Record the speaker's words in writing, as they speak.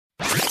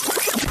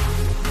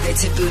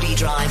It's a booty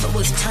drive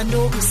with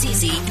Tando,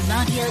 Msizi,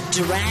 Nadia,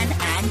 Duran,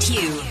 and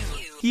you.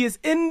 He is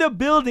in the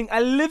building, a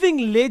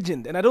living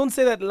legend, and I don't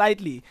say that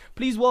lightly.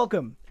 Please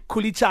welcome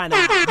Khuli Chana.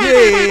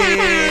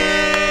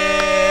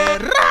 Yeah.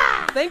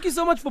 Thank you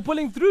so much for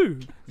pulling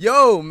through.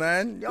 Yo,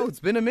 man. Yo, it's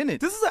been a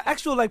minute. This is an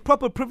actual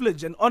proper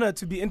privilege and honor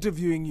to be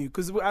interviewing you,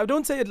 because I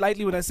don't say it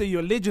lightly when I say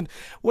you're a legend.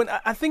 When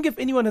I think if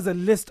anyone has a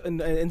list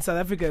in South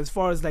Africa as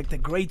far as the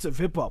greats of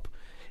hip hop,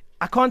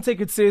 I can't take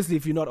it seriously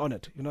if you're not on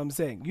it. You know what I'm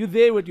saying? You're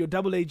there with your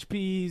double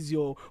HPs,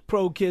 your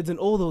pro kids, and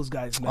all those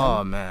guys, man.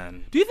 Oh,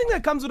 man. Do you think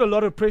that comes with a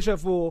lot of pressure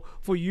for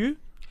you?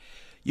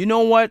 You know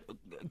what?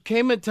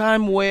 Came a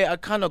time where I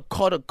kind of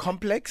caught a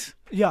complex.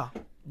 Yeah.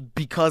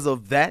 Because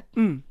of that.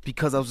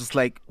 Because I was just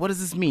like, what does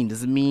this mean?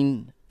 Does it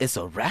mean it's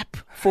a rap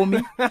for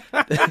me?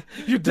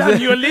 You're done.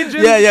 You're a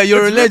legend. Yeah,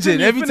 you're a legend.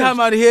 You're Every finished. time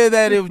I'd hear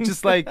that, it was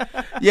just like,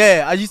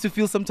 yeah, I used to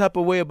feel some type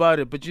of way about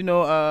it. But,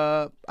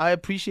 I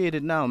appreciate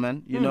it now,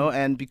 man, you know,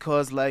 and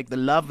because the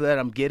love that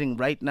I'm getting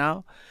right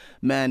now,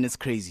 man, it's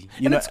crazy.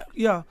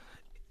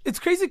 It's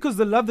crazy because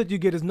the love that you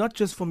get is not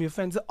just from your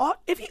fans.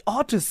 Every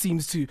artist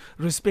seems to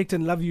respect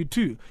and love you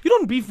too. You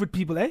don't beef with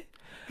people, eh?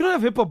 You don't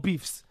have hip-hop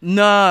beefs.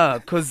 Nah,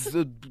 because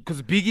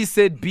Biggie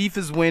said beef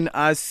is when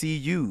I see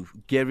you.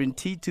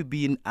 Guaranteed to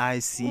be an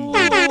ICU.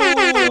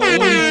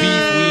 Only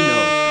beef we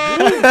know.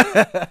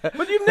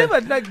 But you've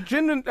never,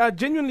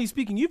 genuinely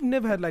speaking, you've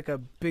never had a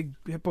big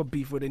hip-hop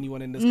beef with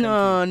anyone in this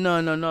country. No,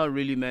 not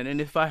really, man.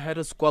 And if I had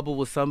a squabble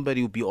with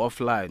somebody, it would be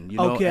offline, you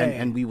know, Okay.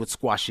 and we would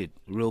squash it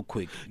real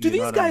quick. Do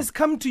these guys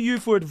come to you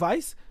for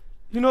advice?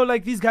 You know,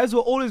 these guys who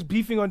are always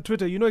beefing on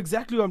Twitter, you know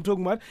exactly what I'm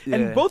talking about. Yeah.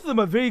 And both of them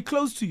are very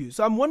close to you.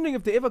 So I'm wondering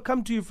if they ever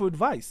come to you for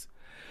advice.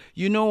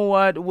 You know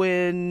what? I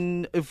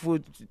know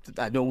who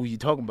you're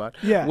talking about.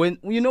 Yeah. When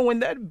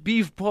that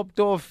beef popped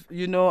off,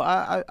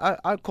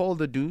 I called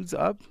the dudes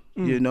up,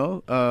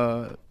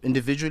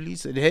 individually,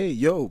 said, hey,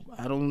 yo,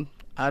 I don't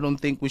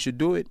think we should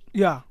do it.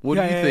 Yeah. What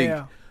do you think?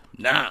 Yeah.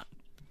 Nah.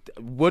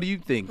 What do you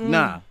think?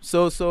 Nah.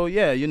 So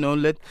yeah,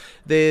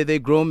 they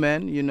grown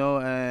men,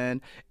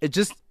 and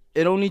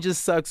it only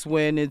just sucks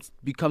when it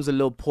becomes a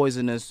little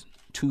poisonous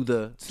to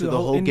the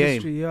whole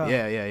industry, game.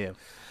 yeah. Yeah.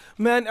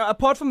 Man,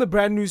 apart from the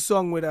brand new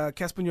song with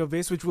Casper in Your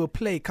Vest, which we'll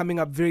play coming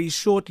up very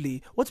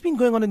shortly, what's been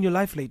going on in your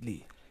life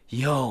lately?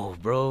 Yo,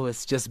 bro,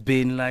 it's just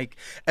been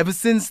ever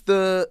since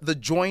the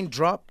joint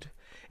dropped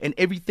and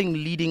everything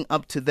leading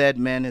up to that,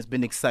 man, has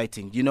been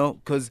exciting,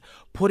 because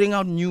putting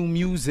out new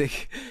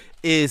music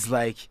is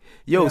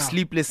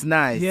sleepless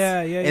nights,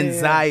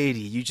 anxiety.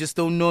 You just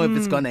don't know if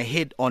it's gonna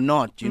hit or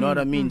not. You know what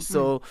I mean?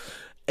 So,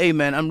 hey,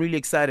 man, I'm really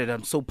excited.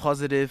 I'm so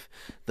positive.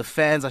 The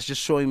fans are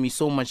just showing me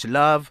so much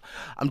love.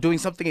 I'm doing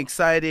something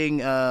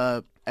exciting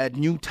at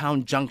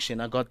Newtown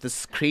Junction. I got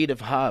this creative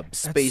hub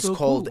space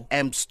called cool.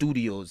 AMP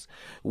Studios,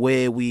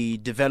 where we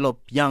develop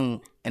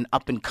young and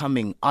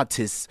up-and-coming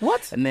artists.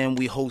 What? And then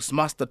we host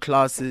master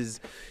classes.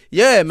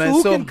 Yeah, man.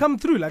 So who can come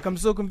through? I'm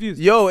so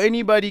confused. Yo,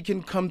 anybody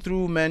can come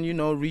through, man.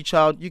 Reach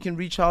out. You can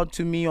reach out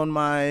to me on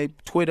my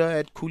Twitter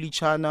at Khuli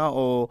Chana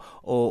or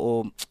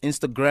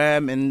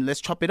Instagram, and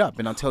let's chop it up,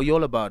 and I'll tell you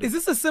all about it. Is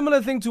this a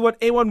similar thing to what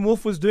A1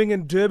 Wolf was doing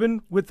in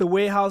Durban with the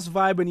warehouse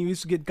vibe when you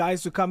used to get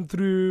guys to come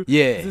through?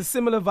 Yeah. Is it a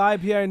similar vibe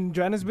here in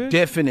Johannesburg?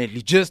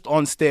 Definitely. Just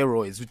on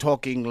steroids. We're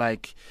talking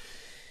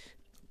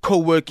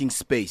co-working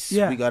space.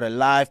 Yeah. We got a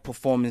live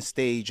performance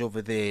stage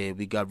over there.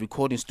 We got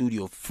recording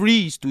studio,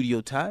 free studio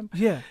time.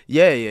 Yeah.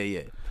 Yeah.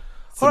 It's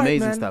All right,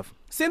 amazing man. stuff.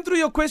 Send through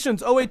your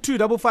questions,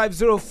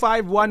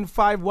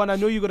 082-550-5151. I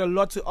know you got a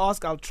lot to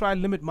ask. I'll try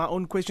and limit my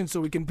own questions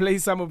so we can play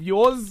some of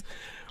yours.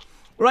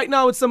 Right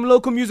now, it's some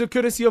local music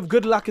courtesy of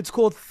Good Luck. It's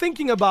called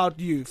Thinking About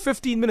You,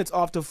 15 minutes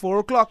after 4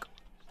 o'clock.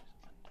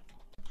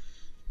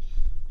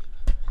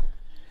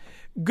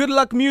 Good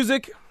Luck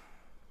music.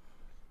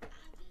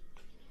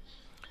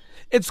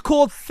 It's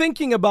called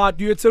Thinking About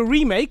You. It's a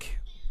remake.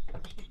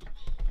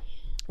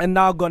 And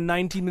now gone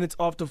 19 minutes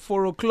after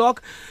 4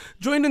 o'clock.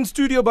 Joined in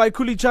studio by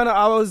Khuli Chana.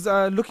 I was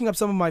looking up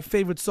some of my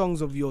favorite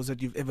songs of yours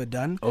that you've ever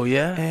done. Oh,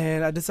 yeah?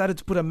 And I decided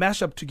to put a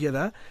mashup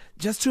together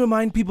just to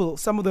remind people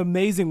some of the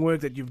amazing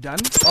work that you've done.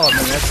 Oh,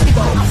 man, that's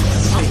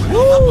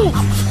Woo!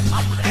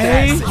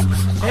 Hey,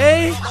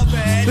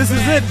 this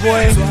is it,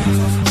 boy.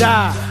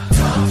 Da,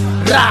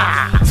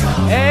 ra,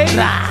 hey.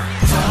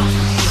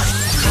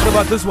 What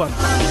about this one?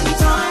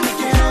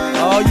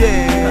 Oh,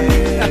 yeah.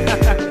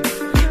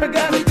 I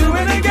gotta do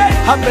it again.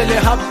 Happily.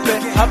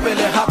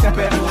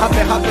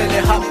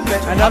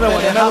 Another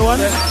one.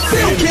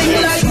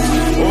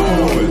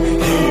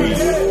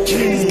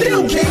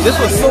 This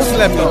was so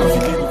slept on.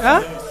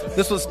 Huh?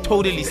 This was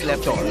totally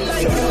slept on.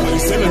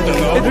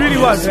 It really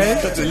was, eh?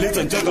 Africa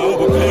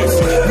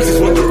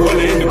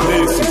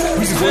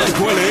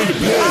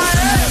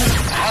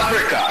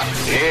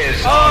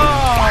is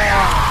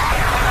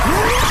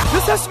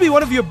This has to be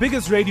one of your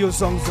biggest radio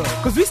songs, though,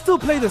 because we still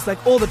play this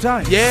all the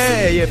time.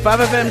 Yeah.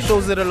 5FM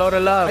shows it a lot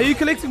of love. Are you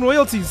collecting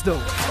royalties still?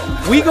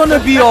 We gonna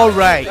be all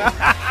right.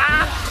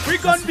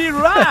 We're gonna be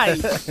right.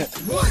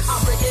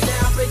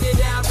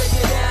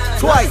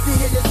 Twice.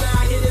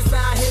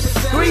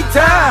 3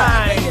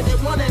 times.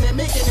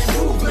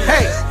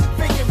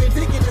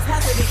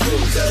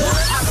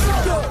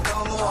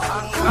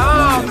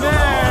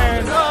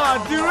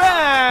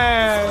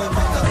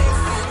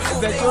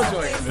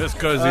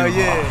 goes in.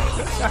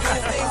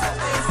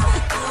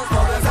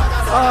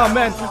 Oh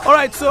man! All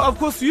right, so of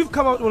course you've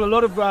come out with a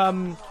lot of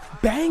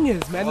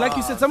bangers, man. Like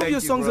you said, some of thank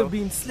your you, songs bro. have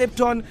been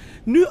slept on.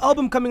 New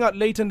album coming out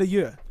later in the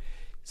year.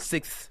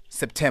 6th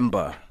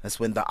September. That's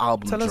when the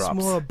album Tell drops. us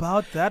more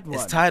about that one.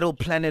 It's titled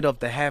Planet of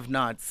the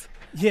Have-Nots.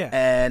 Yeah.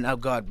 And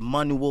I've got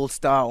Manuel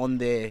Star on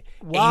there.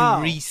 Wow.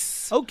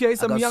 A-Reese. Okay,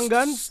 some I got young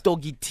guns.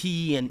 Stogie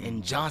T and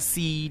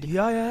Jarseed.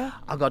 Yeah.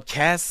 I got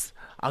Cass.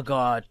 I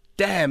got...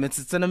 Damn,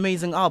 it's an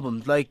amazing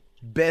album. Like,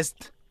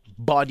 best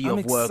body I'm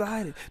of work.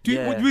 excited.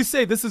 Yeah. Would you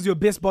say this is your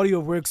best body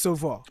of work so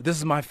far? This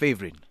is my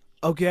favorite.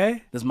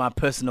 Okay. This is my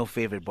personal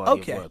favorite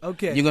body of work.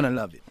 Okay. You're gonna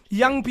love it.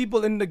 Young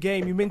people in the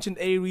game. You mentioned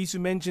A-Reese.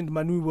 You mentioned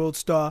Manu World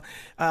Star.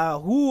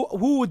 Who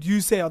would you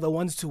say are the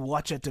ones to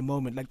watch at the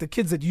moment? Like the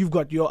kids that you've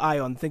got your eye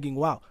on, thinking,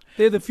 "Wow,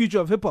 they're the future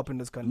of hip hop in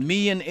this country."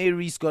 Me and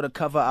A-Reese got a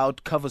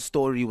cover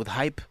story with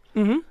Hype.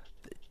 Mm-hmm.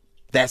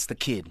 That's the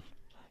kid.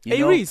 You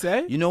know? A-Reese,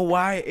 eh? You know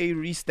why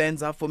A-Reese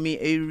stands out for me?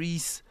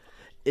 A-Reese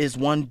is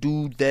one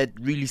dude that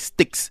really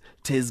sticks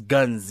to his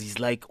guns. He's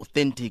like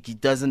authentic. He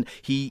doesn't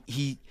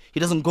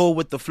go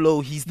with the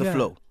flow. He's the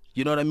flow.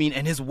 You know what I mean?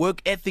 And his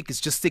work ethic is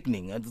just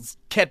sickening. And this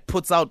cat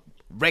puts out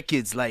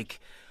records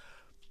like,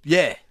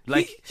 he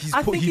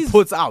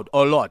puts out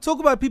a lot.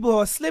 Talk about people who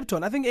are slept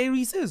on. I think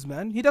A-Reese is,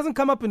 man. He doesn't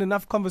come up in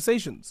enough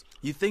conversations.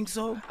 You think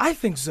so? I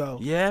think so.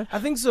 Yeah? I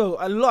think so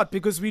a lot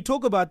because we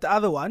talk about the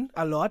other one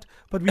a lot,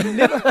 but we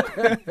never.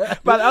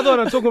 But the other one,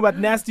 I'm talking about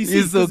Nasty C.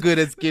 He's so good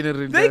at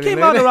skinning. They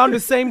came out around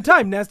the same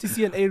time, Nasty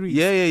C and A-Reese.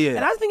 Yeah.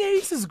 And I think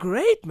A-Reese is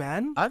great,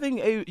 man. I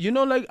think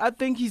I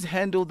think he's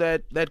handled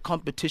that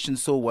competition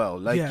so well.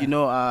 Like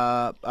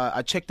Yeah.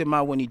 I checked him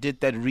out when he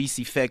did that Reese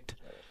Effect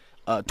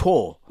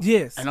tour.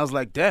 Yes. And I was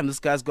like, damn, this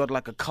guy's got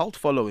like a cult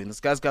following. This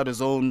guy's got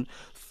his own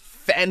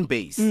fan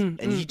base,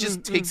 and he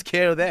just takes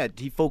care of that.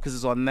 He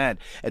focuses on that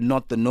and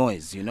not the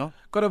noise.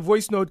 Got a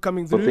voice note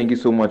coming through. Well, thank you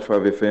so much,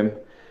 5FM.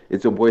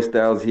 It's your boy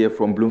Styles here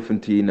from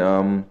Bloemfontein.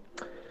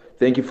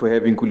 Thank you for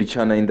having Khuli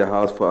Chana in the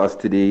house for us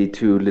today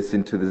to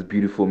listen to this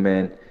beautiful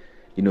man,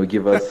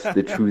 give us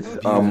the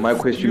truth. My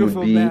question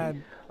would be,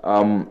 man.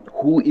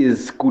 who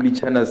is Khuli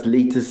Chana's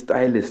latest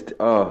stylist?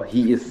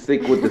 He is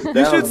sick with the style.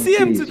 You should see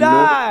him these days,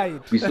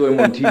 tonight. We saw him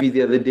on TV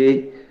the other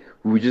day.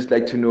 We would just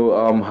like to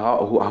know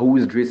who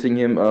is dressing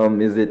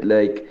him. Is it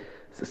like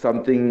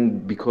something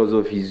because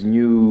of his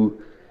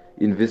new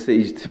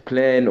envisaged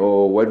plan,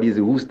 or what is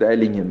it? Who's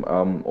styling him?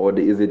 Or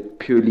is it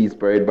purely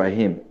inspired by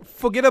him?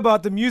 Forget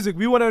about the music.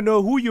 We want to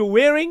know who you're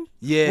wearing,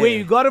 Yeah. where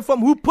you got it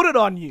from, who put it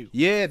on you.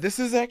 Yeah, this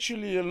is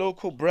actually a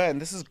local brand.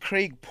 This is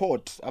Craig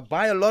Port. I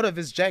buy a lot of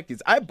his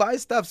jackets. I buy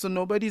stuff, so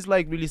nobody's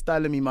like really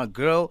styling me. My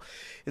girl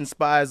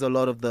inspires a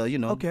lot of the,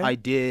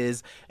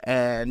 ideas.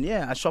 And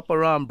yeah, I shop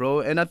around, bro.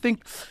 And I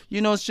think,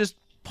 it's just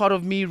part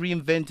of me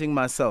reinventing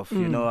myself.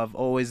 I've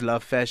always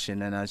loved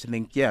fashion, and I just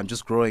think, I'm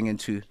just growing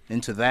into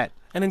that.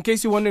 And in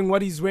case you're wondering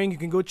what he's wearing, you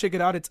can go check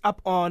it out. It's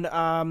up on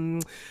our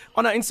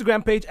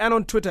Instagram page and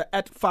on Twitter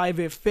at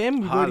 5FM.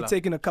 We've already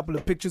taken a couple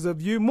of pictures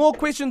of you. More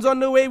questions on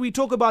the way. We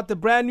talk about the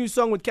brand new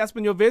song with Casper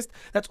in Your Vest.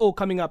 That's all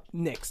coming up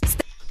next.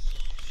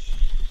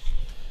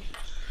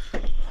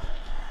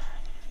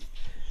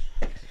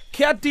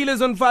 Cat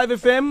Dealers on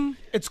 5FM.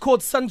 It's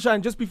called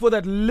Sunshine. Just before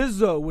that,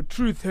 Lizzo with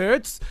Truth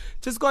Hurts.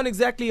 Just gone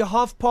exactly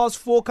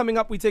 4:30. Coming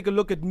up, we take a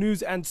look at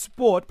news and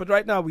sport. But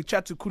right now, we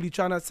chat to Khuli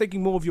Chana,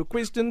 taking more of your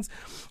questions.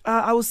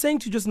 I was saying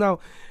to you just now,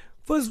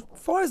 for as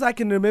far as I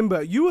can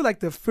remember, you were like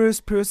the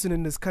first person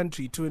in this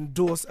country to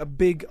endorse a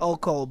big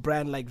alcohol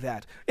brand like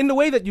that, in the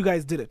way that you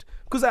guys did it.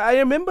 Because I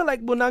remember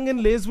like Bonang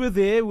and Les were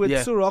there with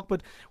Surok,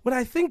 but when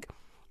I think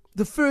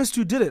the first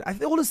who did it, I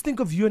always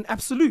think of you and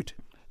Absolute.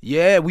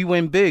 Yeah, we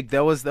went big.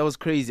 That was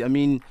crazy. I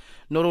mean,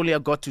 not only I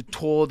got to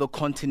tour the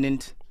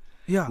continent,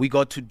 we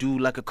got to do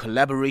like a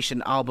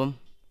collaboration album.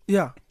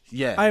 Yeah.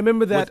 Yeah, I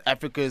remember that. With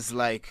Africa's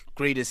like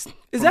greatest,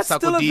 Is from that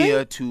still a Sarkodie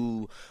thing?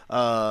 to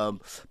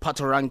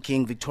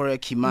Patoranking, Victoria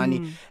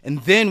Kimani, and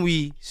then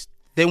we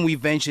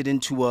ventured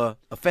into a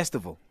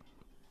festival,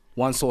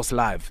 One Source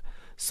Live.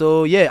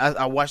 So yeah,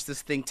 I watched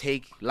this thing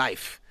take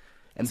life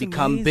and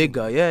become amazing.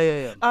 bigger.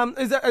 Yeah.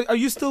 Are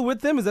you still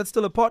with them? Is that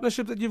still a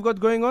partnership that you've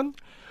got going on?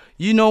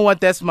 You know what?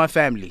 That's my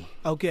family.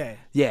 Okay.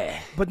 Yeah.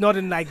 But not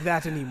in like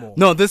that anymore.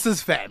 No, this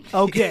is family.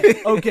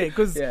 Okay,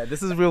 because Yeah,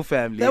 this is real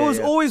family. that was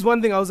always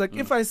one thing. I was like,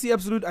 if I see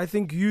Absolute, I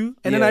think you.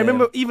 And then I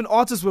remember even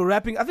artists were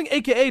rapping. I think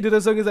AKA did a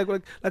song. It's like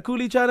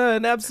Khuli Chana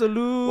and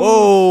Absolute.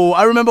 Oh,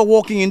 I remember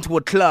walking into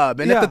a club,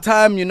 and Yeah. at the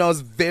time, I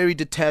was very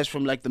detached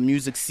from like the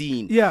music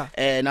scene. Yeah.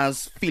 And I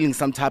was feeling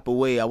some type of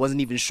way. I wasn't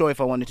even sure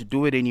if I wanted to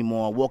do it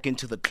anymore. I walk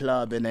into the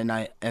club, and then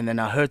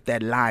I heard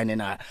that line,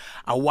 and I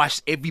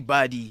watched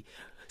everybody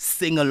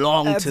sing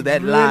along That's to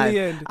that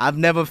brilliant. line. I've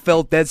never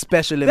felt that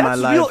special in my That's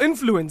life. real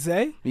influence,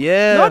 eh?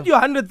 Yeah. Not your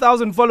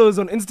 100,000 followers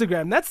on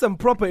Instagram. That's some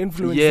proper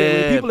influence there,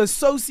 where Yeah. people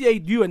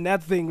associate you and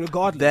that thing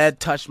regardless. That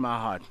touched my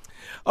heart.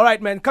 All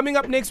right, man. Coming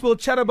up next, we'll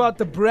chat about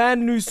the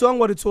brand new song,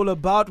 what it's all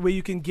about, where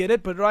you can get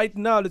it. But right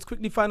now, let's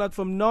quickly find out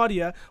from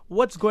Nadia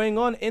what's going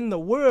on in the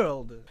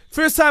world.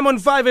 First time on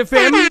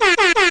 5FM.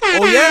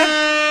 Oh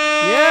yeah.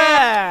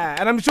 Yeah,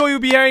 and I'm sure you'll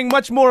be hearing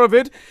much more of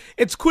it.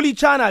 It's Khuli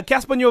Chana,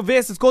 Casper on your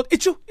vest. It's called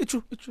Ichu,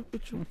 Ichu, Ichu,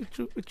 Ichu,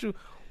 Ichu, Ichu.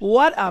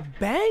 What a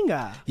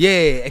banger.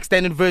 Yeah,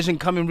 extended version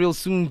coming real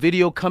soon.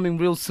 Video coming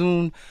real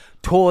soon.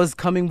 Tours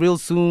coming real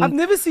soon. I've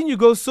never seen you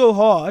go so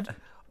hard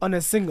on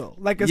a single,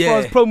 like as far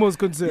as Yeah. promo is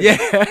concerned.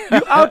 Yeah.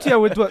 You out here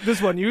with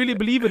this one. You really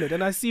believe in it,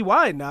 and I see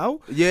why now.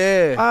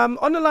 Yeah.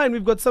 On the line,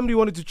 we've got somebody who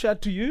wanted to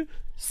chat to you.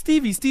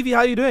 Stevie,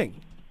 how you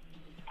doing?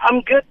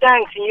 I'm good,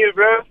 thanks. And you,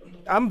 bro?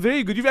 I'm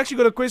very good. You've actually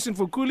got a question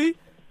for Khuli?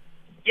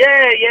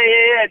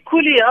 Yeah.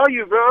 Khuli, how are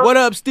you, bro? What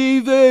up,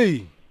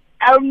 Stevie?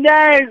 I'm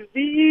nice,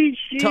 B.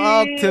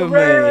 Talk to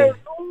bro. me.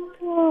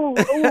 Ooh,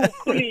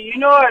 Khuli, you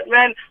know what,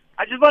 man?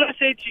 I just want to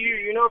say to you,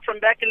 you know, from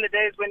back in the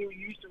days when we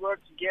used to work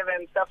together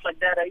and stuff like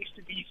that, I used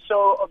to be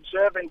so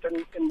observant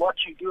in what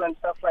you do and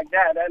stuff like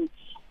that. And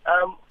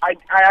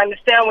I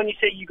understand when you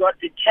say you got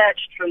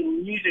detached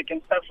from music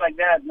and stuff like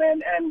that,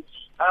 man. And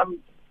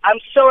I'm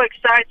so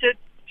excited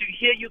to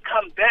hear you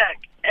come back.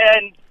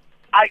 And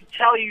I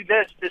tell you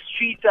this, the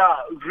streets are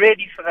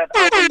ready for that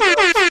album, bro.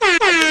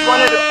 I just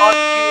wanted to ask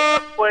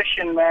you a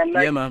question, man.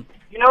 Like, Yeah, man.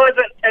 you know,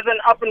 as an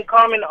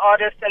up-and-coming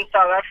artist in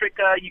South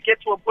Africa, you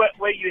get to a point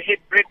where you hit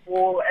brick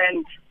wall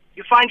and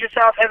you find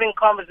yourself having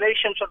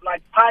conversations with,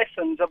 like,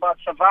 pythons about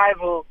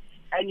survival,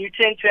 and you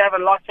tend to have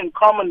a lot in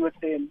common with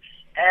them.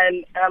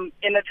 And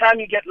in a time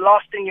you get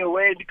lost in your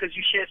way because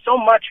you share so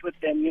much with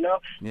them, you know.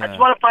 Yeah. I just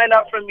want to find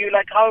out from you,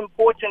 like, how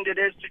important it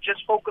is to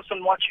just focus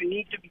on what you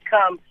need to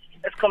become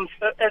as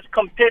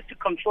compared to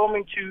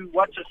conforming to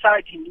what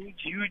society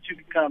needs you to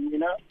become, you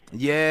know?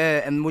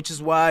 Yeah, and which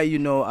is why, you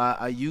know,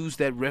 I used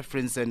that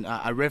reference, and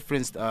I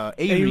referenced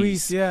Aries.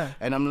 Aries, yeah.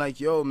 And I'm like,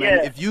 yo, man,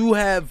 Yeah. if you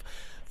have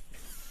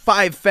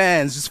 5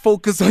 fans, just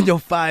focus on your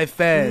 5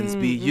 fans,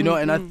 B. You know,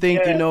 and I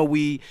think, you know,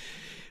 we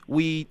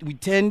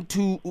tend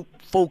to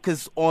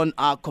focus on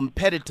our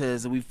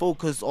competitors, and we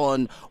focus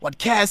on what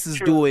Cass is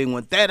doing,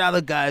 what that other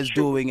guy is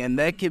doing, and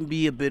that can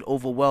be a bit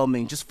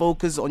overwhelming. Just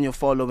focus on your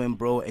following,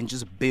 bro, and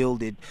just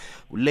build it.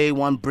 Lay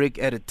one brick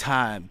at a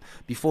time.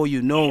 Before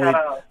you know it,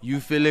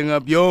 you filling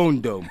up your own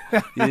dome.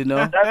 You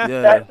know?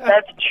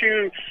 That's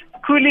true.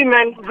 Khuli,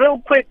 man, real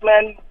quick,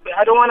 man,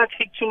 I don't want to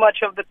take too much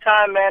of the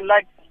time, man.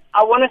 Like,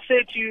 I want to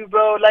say to you,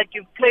 bro, like,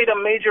 you've played a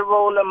major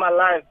role in my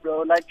life,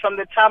 bro. Like, from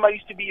the time I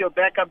used to be your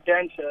backup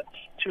dancer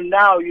to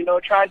now, you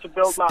know, trying to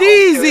build my own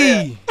career.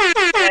 Steezy!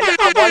 And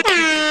I want you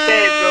to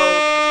say,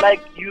 bro,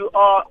 like, you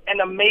are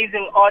an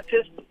amazing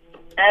artist,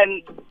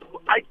 and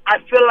I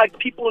feel like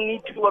people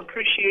need to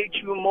appreciate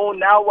you more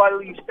now while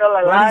you're still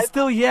alive. While he's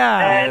still,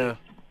 And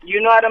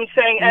you know what I'm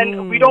saying?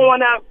 And we don't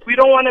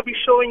wanna be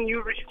showing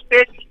you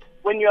respect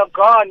when you're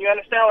gone. You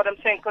understand what I'm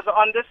saying? Because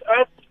on this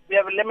earth we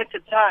have a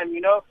limited time,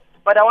 you know.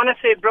 But I want to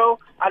say, bro,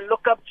 I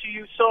look up to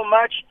you so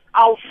much.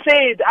 I'll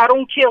say it. I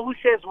don't care who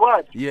says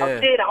what. Yeah. I'll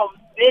say it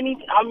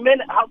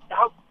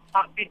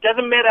it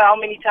doesn't matter how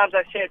many times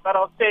I say it, but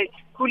I'll say,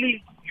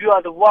 Khuli, you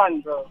are the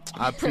one, bro.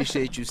 I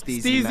appreciate you,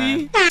 Steezy, Steezy.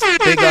 man.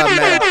 Big up,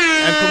 man.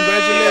 And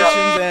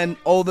congratulations and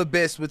all the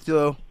best with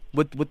your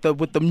with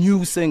the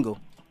new single.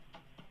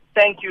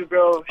 Thank you,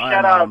 bro. All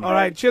Shout right, out. man. All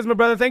right, cheers, my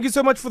brother. Thank you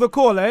so much for the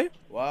call, eh?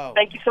 Wow.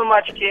 Thank you so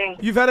much, King.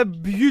 You've had a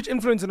huge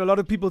influence in a lot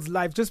of people's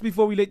life. Just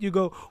before we let you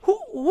go,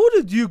 who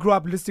did you grow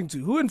up listening to?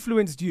 Who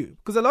influenced you?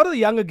 Because a lot of the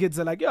younger kids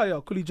are like, yeah,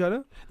 Khuli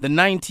Chana. The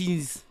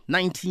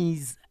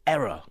 90s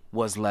era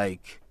was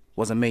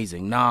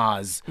amazing.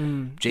 Nas,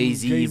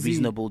 Jay-Z, Jay-Z.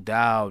 Reasonable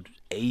Doubt,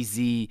 AZ.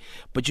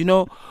 But you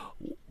know,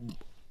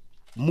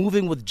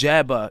 moving with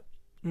Jabba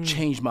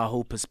changed my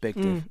whole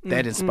perspective.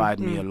 That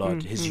inspired me a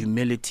lot. His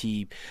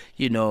humility,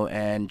 you know,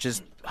 and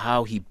just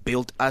how he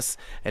built us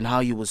and how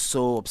he was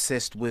so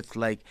obsessed with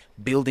like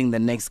building the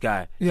next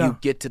guy. Yeah. You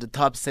get to the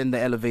top, send the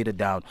elevator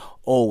down.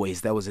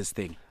 Always. That was his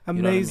thing. You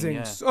know what I mean? Amazing.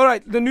 Yeah. All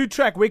right, the new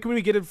track, where can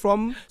we get it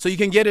from? So you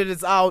can get it.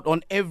 It's out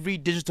on every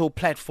digital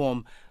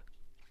platform.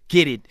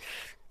 Get it.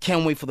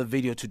 Can't wait for the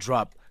video to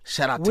drop.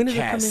 Shout out When to is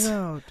it Cass.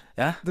 coming out?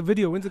 Yeah? The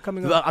video, when's it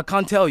coming out? Well, I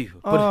can't tell you,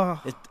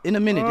 but in a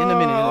minute.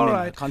 all I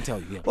right. can't tell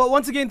you. Yeah. Well,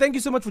 once again, thank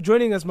you so much for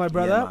joining us, my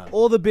brother. man.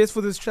 All the best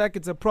for this track.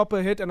 It's a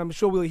proper hit, and I'm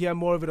sure we'll hear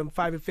more of it on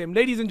 5FM.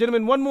 Ladies and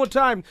gentlemen, one more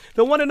time,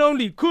 the one and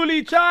only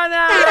Khuli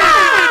Chana!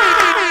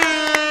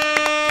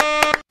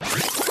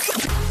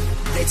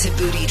 The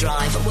Tabooty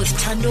Drive with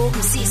Tando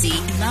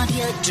Msisi,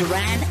 Nadia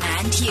Duran,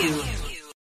 and you.